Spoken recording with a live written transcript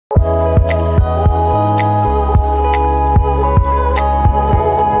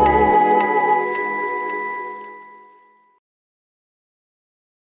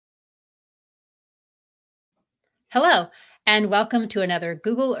Hello, and welcome to another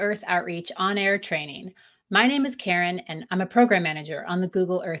Google Earth Outreach on-air training. My name is Karen, and I'm a program manager on the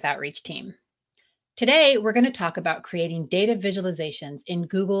Google Earth Outreach team. Today, we're going to talk about creating data visualizations in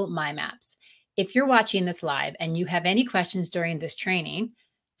Google My Maps. If you're watching this live and you have any questions during this training,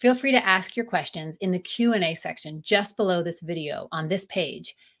 feel free to ask your questions in the Q&A section just below this video on this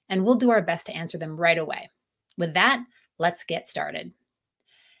page, and we'll do our best to answer them right away. With that, let's get started.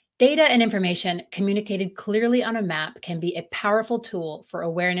 Data and information communicated clearly on a map can be a powerful tool for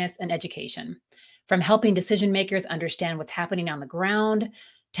awareness and education, from helping decision makers understand what's happening on the ground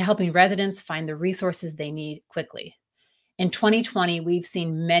to helping residents find the resources they need quickly. In 2020, we've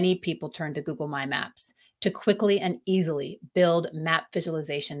seen many people turn to Google My Maps to quickly and easily build map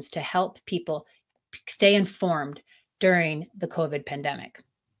visualizations to help people stay informed during the COVID pandemic,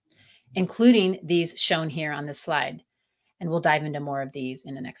 including these shown here on this slide. And we'll dive into more of these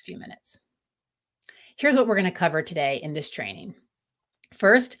in the next few minutes. Here's what we're going to cover today in this training.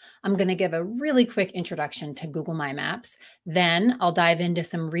 First, I'm going to give a really quick introduction to Google My Maps. Then I'll dive into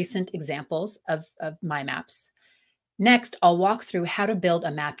some recent examples of My Maps. Next, I'll walk through how to build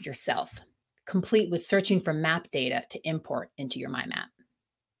a map yourself, complete with searching for map data to import into your My Map.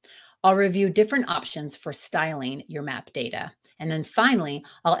 I'll review different options for styling your map data. And then finally,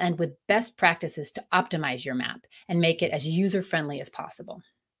 I'll end with best practices to optimize your map and make it as user-friendly as possible.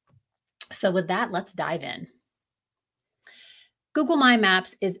 So with that, let's dive in. Google My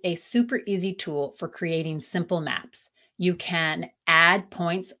Maps is a super easy tool for creating simple maps. You can add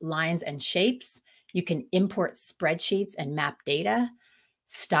points, lines, and shapes. You can import spreadsheets and map data,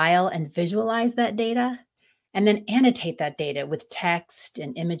 style and visualize that data, and then annotate that data with text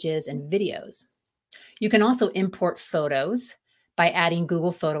and images and videos. You can also import photos by adding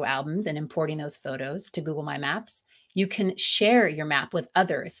Google photo albums and importing those photos to Google My Maps. You can share your map with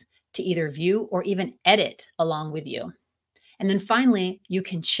others to either view or even edit along with you. And then finally, you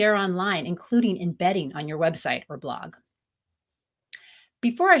can share online, including embedding on your website or blog.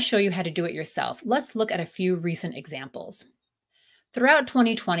 Before I show you how to do it yourself, let's look at a few recent examples. Throughout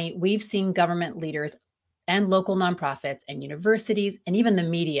 2020, we've seen government leaders and local nonprofits and universities and even the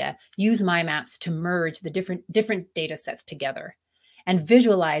media use My Maps to merge the different data sets together and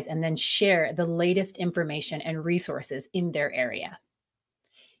visualize and then share the latest information and resources in their area.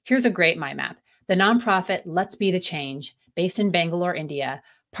 Here's a great My Map. The nonprofit Let's Be the Change, based in Bangalore, India,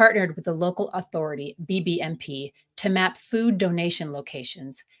 partnered with the local authority, BBMP, to map food donation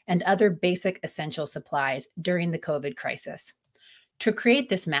locations and other basic essential supplies during the COVID crisis. To create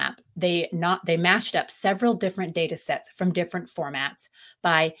this map, they mashed up several different data sets from different formats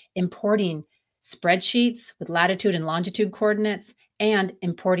by importing spreadsheets with latitude and longitude coordinates and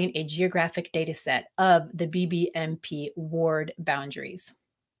importing a geographic data set of the BBMP ward boundaries.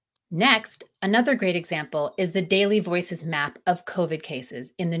 Next, another great example is the Daily Voice's map of COVID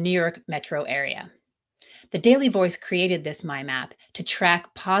cases in the New York metro area. The Daily Voice created this My Map to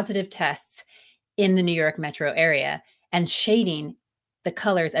track positive tests in the New York metro area and shading the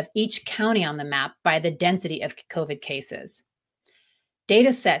colors of each county on the map by the density of COVID cases.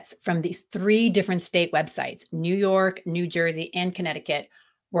 Data sets from these 3 different state websites, New York, New Jersey, and Connecticut,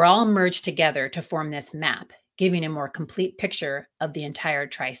 were all merged together to form this map, giving a more complete picture of the entire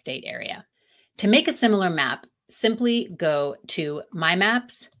tri-state area. To make a similar map, simply go to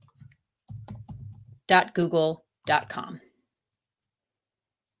mymaps.google.com.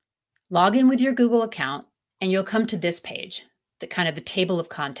 Log in with your Google account, and you'll come to this page, the table of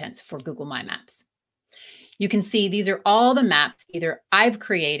contents for Google My Maps. You can see these are all the maps either I've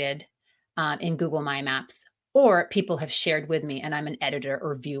created in Google My Maps or people have shared with me and I'm an editor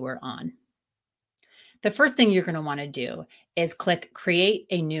or viewer on. The first thing you're going to want to do is click Create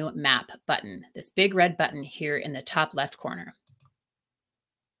a New Map button, this big red button here in the top left corner.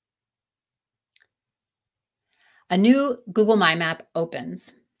 A new Google My Map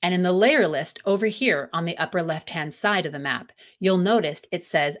opens. And in the layer list over here on the upper left-hand side of the map, you'll notice it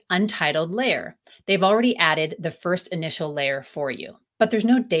says Untitled Layer. They've already added the first initial layer for you, but there's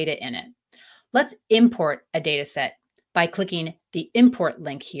no data in it. Let's import a data set by clicking the Import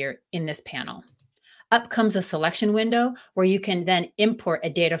link here in this panel. Up comes a selection window where you can then import a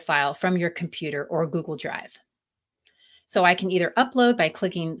data file from your computer or Google Drive. So I can either upload by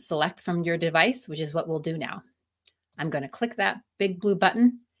clicking Select from your device, which is what we'll do now. I'm going to click that big blue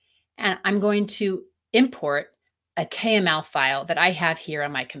button. And I'm going to import a KML file that I have here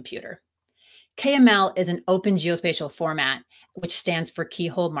on my computer. KML is an open geospatial format, which stands for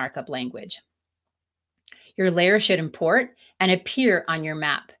Keyhole Markup Language. Your layer should import and appear on your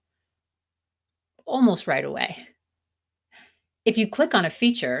map almost right away. If you click on a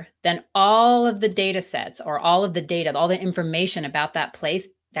feature, then all of the data sets or all of the data, all the information about that place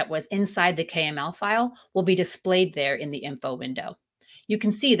that was inside the KML file will be displayed there in the info window. You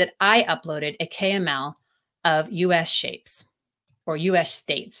can see that I uploaded a KML of US shapes or US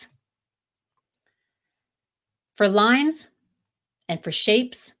states. For lines and for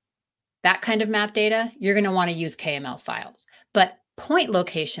shapes, that kind of map data, you're going to want to use KML files. But point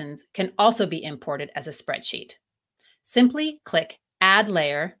locations can also be imported as a spreadsheet. Simply click Add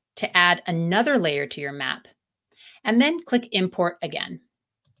Layer to add another layer to your map, and then click Import again.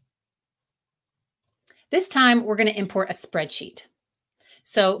 This time, we're going to import a spreadsheet.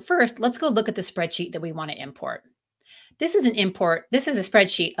 So first, let's go look at the spreadsheet that we want to import. This is a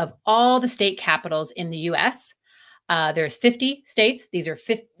spreadsheet of all the state capitals in the US. There's 50 states. These are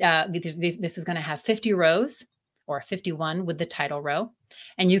this is going to have 50 rows, or 51 with the title row.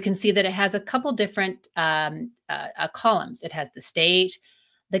 And you can see that it has a couple different columns. It has the state,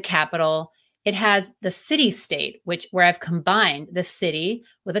 the capital. It has the city-state, where I've combined the city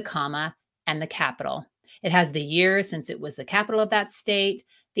with a comma and the capital. It has the year since it was the capital of that state,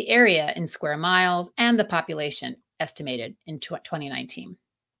 the area in square miles, and the population estimated in 2019.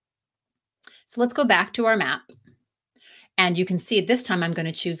 So let's go back to our map. And you can see this time I'm going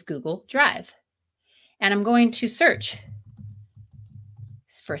to choose Google Drive. And I'm going to search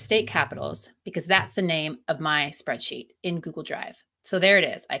for state capitals because that's the name of my spreadsheet in Google Drive. So there it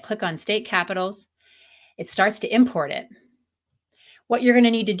is. I click on state capitals. It starts to import it. What you're going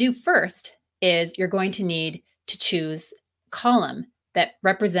to need to do first is you're going to need to choose a column that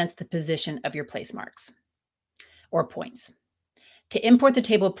represents the position of your place marks or points. To import the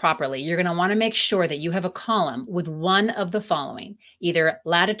table properly, you're going to want to make sure that you have a column with one of the following, either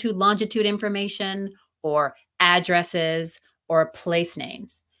latitude, longitude information, or addresses, or place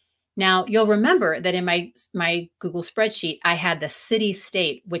names. Now, you'll remember that in my Google spreadsheet, I had the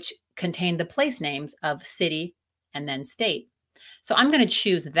city-state, which contained the place names of city and then state. So I'm going to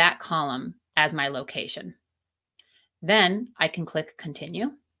choose that column as my location. Then I can click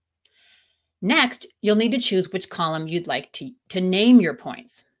Continue. Next, you'll need to choose which column you'd like to name your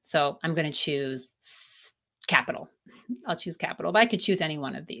points. So I'm going to choose capital. I'll choose capital, but I could choose any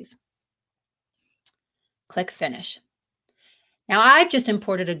one of these. Click Finish. Now I've just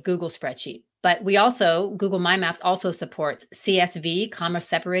imported a Google spreadsheet, but Google My Maps also supports CSV, comma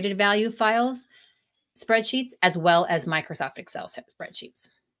separated value files, spreadsheets, as well as Microsoft Excel spreadsheets.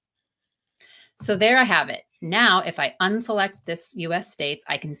 So there I have it. Now, if I unselect this US states,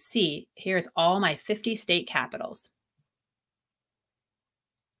 I can see here's all my 50 state capitals.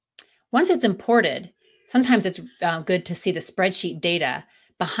 Once it's imported, sometimes it's good to see the spreadsheet data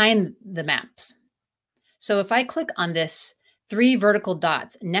behind the maps. So if I click on this 3 vertical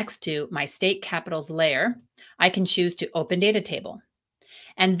dots next to my state capitals layer, I can choose to open data table.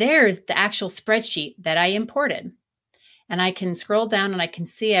 And there's the actual spreadsheet that I imported. And I can scroll down and I can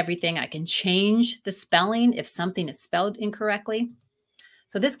see everything. I can change the spelling if something is spelled incorrectly.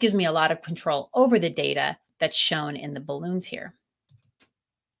 So this gives me a lot of control over the data that's shown in the balloons here.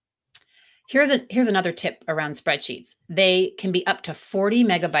 Here's another tip around spreadsheets. They can be up to 40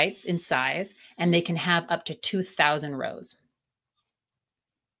 megabytes in size, and they can have up to 2,000 rows.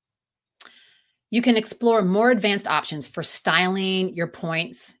 You can explore more advanced options for styling your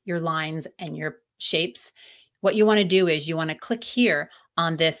points, your lines, and your shapes. What you want to do is you want to click here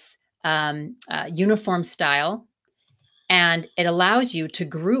on this uniform style, and it allows you to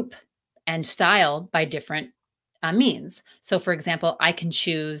group and style by different means. So for example, I can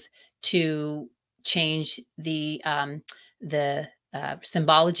choose to change the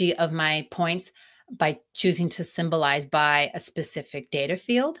symbology of my points by choosing to symbolize by a specific data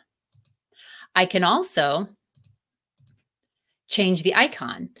field. I can also change the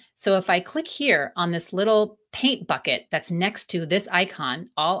icon. So if I click here on this little paint bucket that's next to this icon,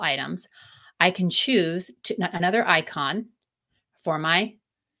 all items, I can choose another icon for my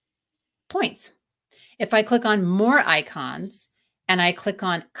points. If I click on more icons and I click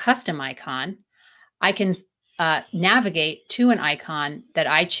on custom icon, I can navigate to an icon that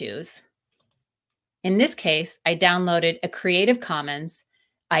I choose. In this case, I downloaded a Creative Commons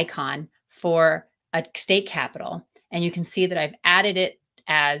icon for a state capital. And you can see that I've added it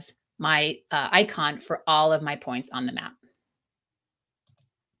as my icon for all of my points on the map.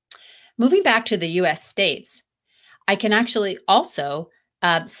 Moving back to the US states, I can actually also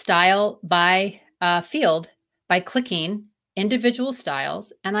style by field by clicking individual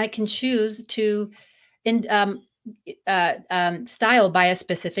styles, and I can choose to style by a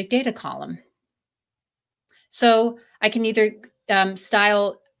specific data column. So I can either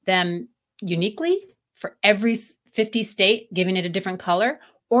style them uniquely for every 50 state, giving it a different color,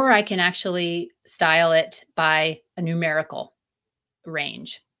 or I can actually style it by a numerical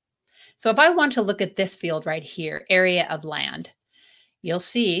range. So if I want to look at this field right here, area of land, you'll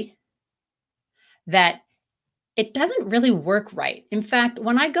see that it doesn't really work right. In fact,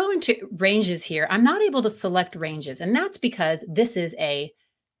 when I go into ranges here, I'm not able to select ranges, and that's because this is a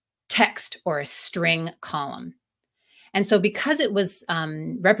text or a string column. And so because it was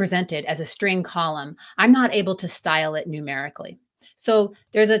represented as a string column, I'm not able to style it numerically. So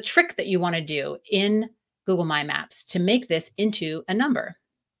there's a trick that you want to do in Google My Maps to make this into a number.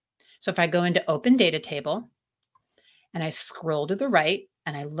 So if I go into Open Data Table and I scroll to the right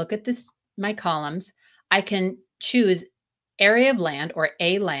and I look at my columns, I can choose area of land or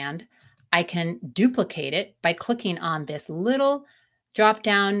a land. I can duplicate it by clicking on this little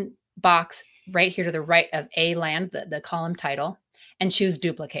drop-down box right here to the right of a land, the column title, and choose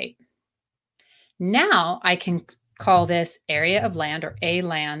duplicate. Now I can call this area of land or a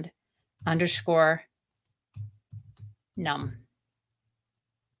land underscore num.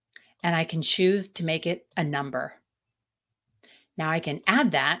 And I can choose to make it a number. Now I can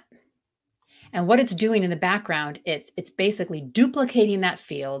add that. And what it's doing in the background, it's basically duplicating that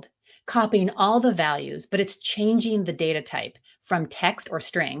field, copying all the values, but it's changing the data type from text or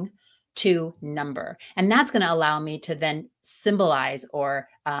string to number. And that's going to allow me to then symbolize or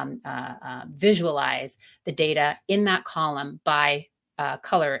visualize the data in that column by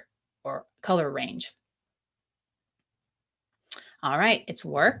color or color range. All right, it's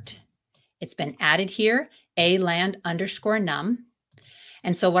worked. It's been added here, a land underscore num.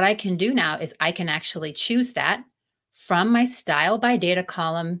 And so what I can do now is I can actually choose that from my Style by Data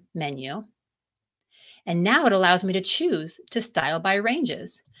column menu. And now it allows me to choose to style by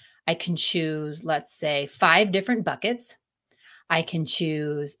ranges. I can choose, let's say, 5 different buckets. I can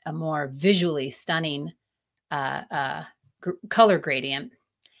choose a more visually stunning color gradient.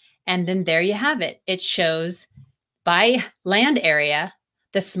 And then there you have it. It shows by land area,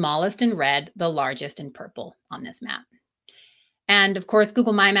 the smallest in red, the largest in purple on this map. And of course,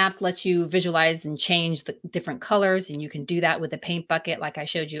 Google My Maps lets you visualize and change the different colors, and you can do that with a paint bucket like I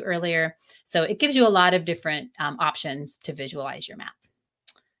showed you earlier. So it gives you a lot of different options to visualize your map.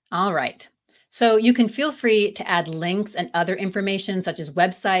 All right, so you can feel free to add links and other information such as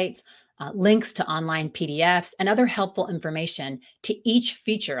websites, links to online PDFs, and other helpful information to each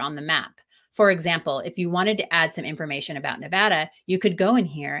feature on the map. For example, if you wanted to add some information about Nevada, you could go in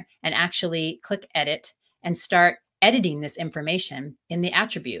here and actually click Edit and start editing this information in the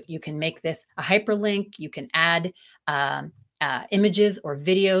attribute. You can make this a hyperlink. You can add images or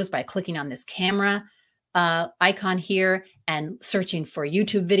videos by clicking on this camera icon here and searching for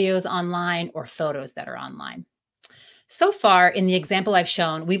YouTube videos online or photos that are online. So far in the example I've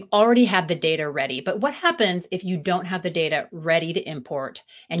shown, we've already had the data ready, but what happens if you don't have the data ready to import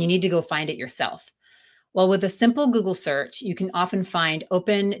and you need to go find it yourself? Well, with a simple Google search, you can often find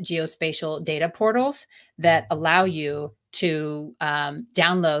open geospatial data portals that allow you to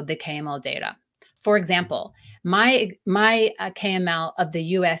download the KML data. For example, my KML of the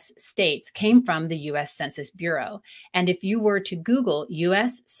US states came from the US Census Bureau. And if you were to Google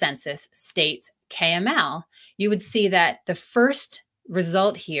US Census States KML, you would see that the first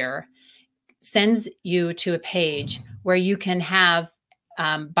result here sends you to a page where you can have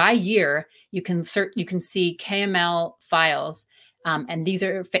by year, you can see KML files, and these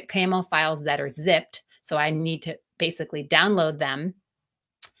are KML files that are zipped. So I need to basically download them,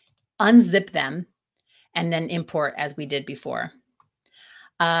 unzip them, and then import as we did before.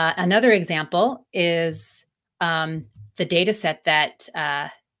 Another example is the data set that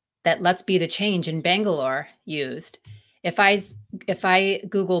Let's Be the Change in Bangalore used. If I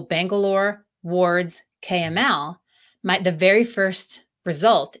Google Bangalore wards KML, the very first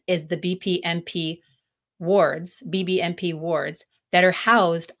result is the BBMP wards that are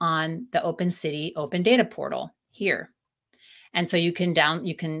housed on the Open City Open Data Portal here. And so you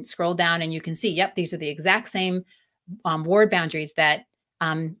can scroll down and you can see, yep, these are the exact same ward boundaries that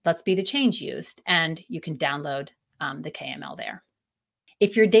Let's Be the Change used, and you can download the KML there.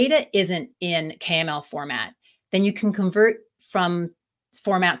 If your data isn't in KML format, then you can convert from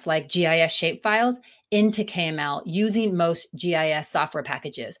formats like GIS shapefiles into KML using most GIS software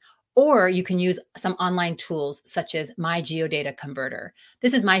packages, or you can use some online tools such as My Geodata Converter.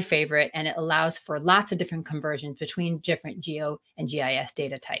 This is my favorite, and it allows for lots of different conversions between different geo and GIS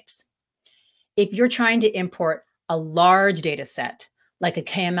data types. If you're trying to import a large data set, like a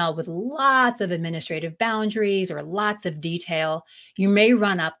KML with lots of administrative boundaries or lots of detail, you may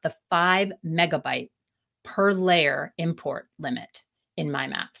run up the 5 megabyte per layer import limit in My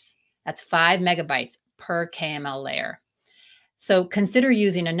Maps. That's 5 megabytes per KML layer. So consider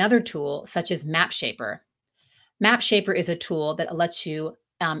using another tool such as Map Shaper. Map Shaper is a tool that lets you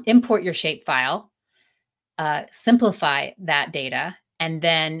import your shapefile, simplify that data, and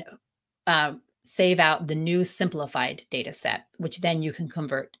then save out the new simplified data set, which then you can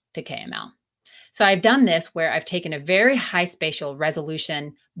convert to KML. So I've done this where I've taken a very high spatial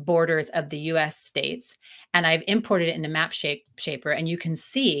resolution borders of the US states, and I've imported it into Map Shaper. And you can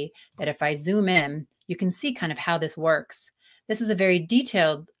see that if I zoom in, you can see kind of how this works. This is a very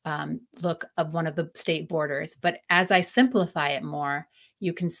detailed look of one of the state borders. But as I simplify it more,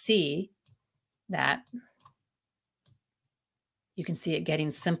 you can see that it getting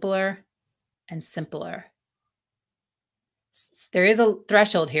simpler and simpler. There is a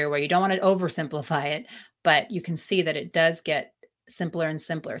threshold here where you don't want to oversimplify it, but you can see that it does get simpler and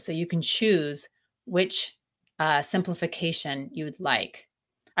simpler. So you can choose which simplification you would like.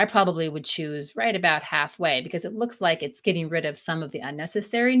 I probably would choose right about halfway because it looks like it's getting rid of some of the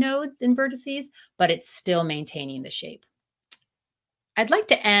unnecessary nodes and vertices, but it's still maintaining the shape. I'd like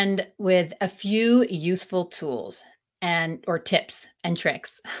to end with a few useful tools or tips and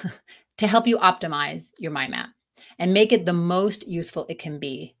tricks to help you optimize your MyMap and make it the most useful it can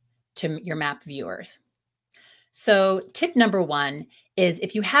be to your map viewers. So tip number one is,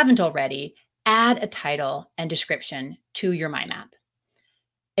 if you haven't already, add a title and description to your MyMap.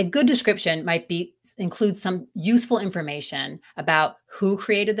 A good description might include some useful information about who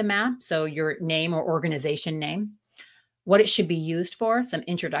created the map, so your name or organization name, what it should be used for, some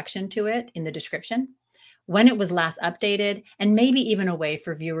introduction to it in the description, when it was last updated, and maybe even a way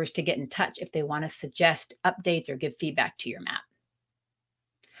for viewers to get in touch if they want to suggest updates or give feedback to your map.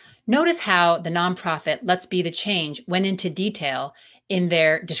 Notice how the nonprofit Let's Be the Change went into detail in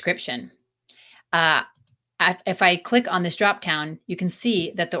their description. If I click on this dropdown, you can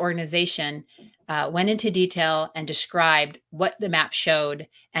see that the organization went into detail and described what the map showed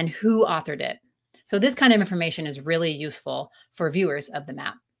and who authored it. So this kind of information is really useful for viewers of the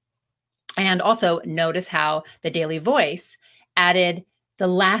map. And also notice how the Daily Voice added the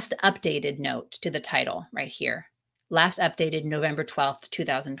last updated note to the title right here. Last updated November 12th,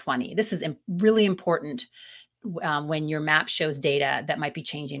 2020. This is really important when your map shows data that might be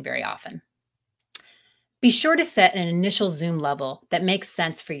changing very often. Be sure to set an initial zoom level that makes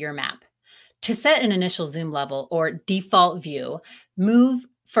sense for your map. To set an initial zoom level or default view, move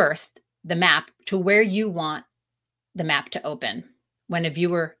first the map to where you want the map to open when a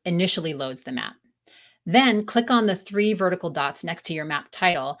viewer initially loads the map. Then click on the 3 vertical dots next to your map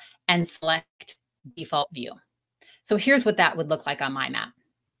title and select default view. So here's what that would look like on my map.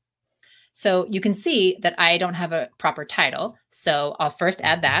 So you can see that I don't have a proper title. So I'll first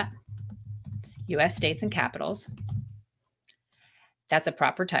add that, US states and capitals. That's a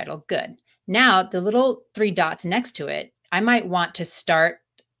proper title, good. Now the little 3 dots next to it, I might want to start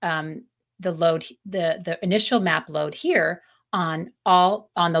the initial map load here on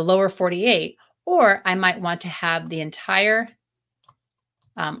the lower 48, or I might want to have the entire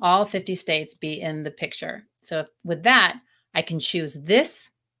all 50 states be in the picture. So with that, I can choose this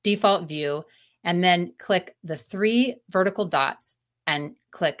default view and then click the 3 vertical dots and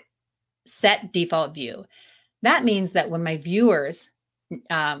click set default view. That means that when my viewers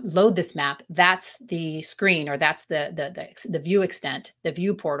load this map, that's the screen, or that's the view extent, the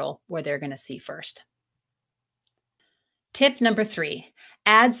view portal where they're going to see first. Tip number 3,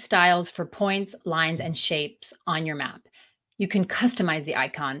 add styles for points, lines, and shapes on your map. You can customize the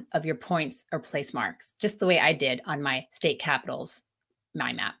icon of your points or place marks, just the way I did on my state capitals,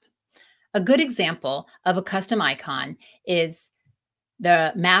 my map. A good example of a custom icon is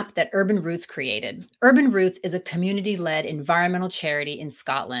the map that Urban Roots created. Urban Roots is a community-led environmental charity in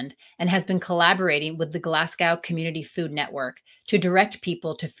Scotland and has been collaborating with the Glasgow Community Food Network to direct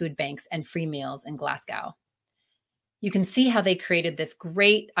people to food banks and free meals in Glasgow. You can see how they created this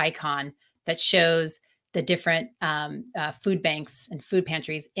great icon that shows the different food banks and food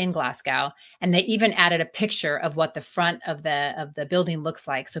pantries in Glasgow. And they even added a picture of what the front of the building looks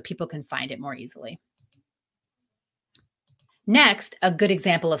like so people can find it more easily. Next, a good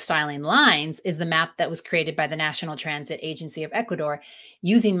example of styling lines is the map that was created by the National Transit Agency of Ecuador,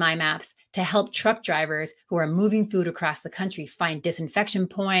 using My Maps to help truck drivers who are moving food across the country find disinfection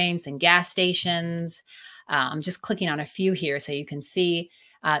points and gas stations. I'm just clicking on a few here so you can see.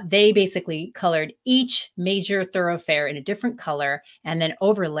 They basically colored each major thoroughfare in a different color and then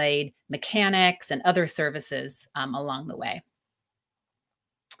overlaid mechanics and other services along the way.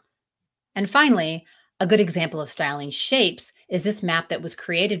 And finally, a good example of styling shapes is this map that was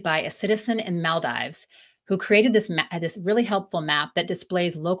created by a citizen in Maldives who created this really helpful map that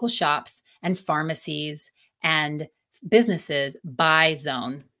displays local shops and pharmacies and businesses by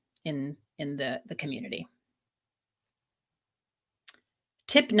zone in the community.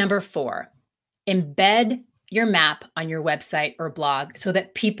 Tip number 4, embed your map on your website or blog so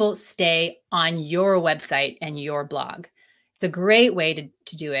that people stay on your website and your blog. It's a great way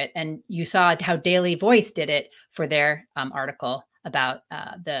to do it. And you saw how Daily Voice did it for their article about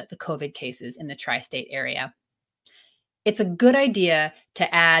the COVID cases in the tri-state area. It's a good idea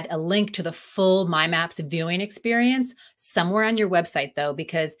to add a link to the full My Maps viewing experience somewhere on your website, though,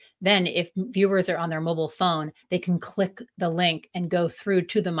 because then if viewers are on their mobile phone, they can click the link and go through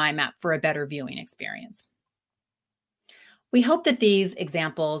to the My Map for a better viewing experience. We hope that these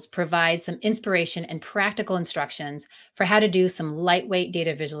examples provide some inspiration and practical instructions for how to do some lightweight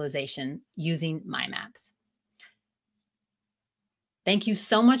data visualization using My Maps. Thank you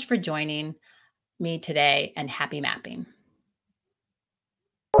so much for joining me today, and happy mapping.